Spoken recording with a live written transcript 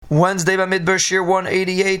Wednesday Bamidbar Shir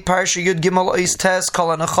 188, Parsha Yud Gimel Eis Tes, Kol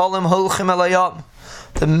HaNachalim Holchim El Hayam.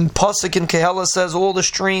 The pasuk in Kehela says all the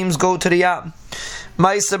streams go to the Yam.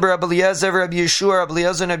 Ma'aseh Rabbi Eliezer, Rabbi Yeshua, Rabbi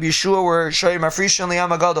Eliezer and Rabbi Yeshua were Shoyim Afrishan L'Yam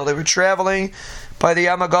HaGadol. They were traveling by the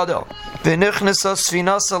Yam HaGadol. V'nichnesa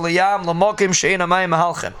Sfinasa L'Yam L'Mokim She'en HaMayim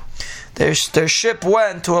Mahalchim. Their ship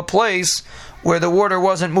went to a place where the water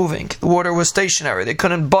wasn't moving. The water was stationary. They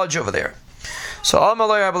couldn't budge over there. So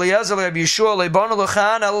Amalei Rabbi Eliezer, Rabbi Yeshua, Leibanu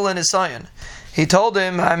L'Chan El L'Nisayan. He told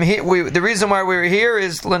him, "I'm here. The reason why we're here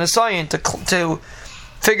is L'Nisayan, to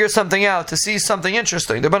figure something out, to see something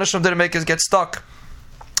interesting. The Rebbeinu Shalom didn't make us get stuck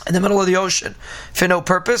in the middle of the ocean for no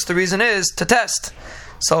purpose. The reason is to test.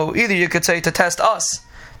 So either you could say to test us,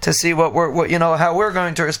 to see how we're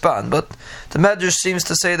going to respond. But the Medrash seems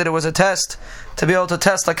to say that it was a test to be able to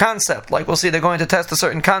test a concept. Like we'll see, they're going to test a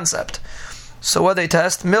certain concept. So what they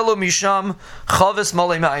test? Milu misham chavis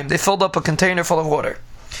malei ma'im. They filled up a container full of water.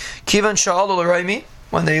 Kivan sha'alu l'Raimi.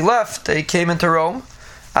 When they left, they came into Rome.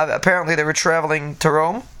 Apparently they were traveling to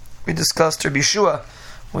Rome. We discussed Rabbi Yeshua.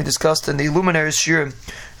 We discussed in the Luminaries Shir.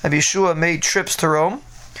 Rabbi Yeshua made trips to Rome,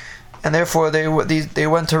 and therefore they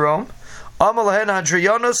went to Rome. Amalahen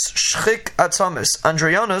Andrianus Shchik Atzamis.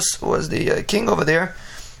 Andrianus was the king over there.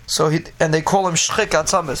 So they call him Shchik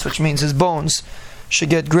Atzamis, which means his bones should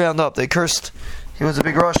get ground up. They cursed. He was a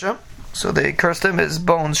big Rasha, so they cursed him. His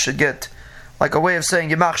bones should get, like a way of saying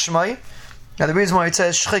Yimach Shmai. Now the reason why it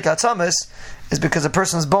says Shchik Atzamis is because a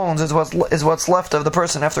person's bones is what's left of the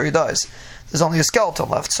person after he dies. There's only a skeleton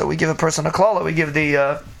left. So we give a person a klala. We give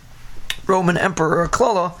the Roman emperor a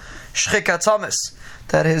klala, Shchik Atzamis,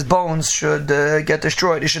 that his bones should get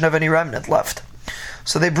destroyed. He shouldn't have any remnant left.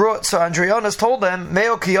 So Andrianus told them,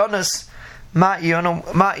 Meo Kiyanus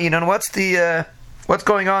Ma'in, and what's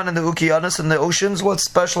going on in the Ukiyanus, in the oceans? What's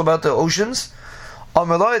special about the oceans?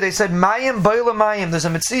 Amaloi, they said, Mayim Baila Mayim. There's a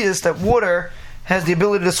mitzias that water has the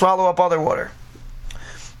ability to swallow up other water.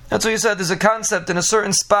 That's what he said. There's a concept in a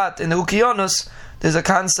certain spot in the Ukiyanus. There's a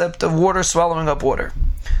concept of water swallowing up water.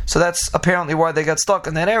 So that's apparently why they got stuck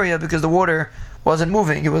in that area, because the water wasn't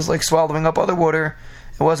moving. It was like swallowing up other water.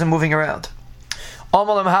 It wasn't moving around.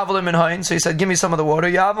 So he said, give me some of the water.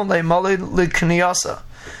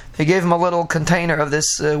 They gave him a little container of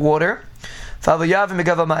this water.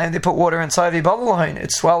 They put water inside.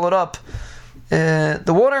 It swallowed up the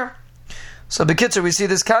water. So Bekitzer, we see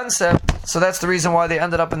this concept. So that's the reason why they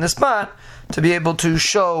ended up in this spot, to be able to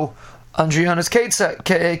show Andrianus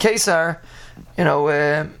Caesar,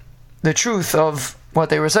 the truth of what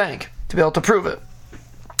they were saying, to be able to prove it.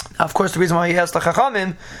 Now, of course, the reason why he asked the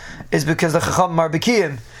Chachamim is because the Chachamim are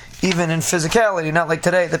Bekiyim, even in physicality, not like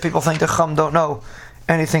today that people think the Chacham don't know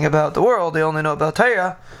anything about the world, they only know about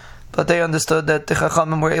Torah, but they understood that the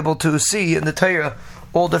Chachamim were able to see in the Torah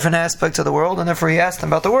all different aspects of the world, and therefore he asked them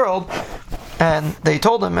about the world, and they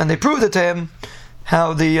told him, and they proved it to him,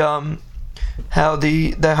 how the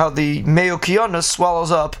Meokionis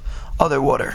swallows up other water.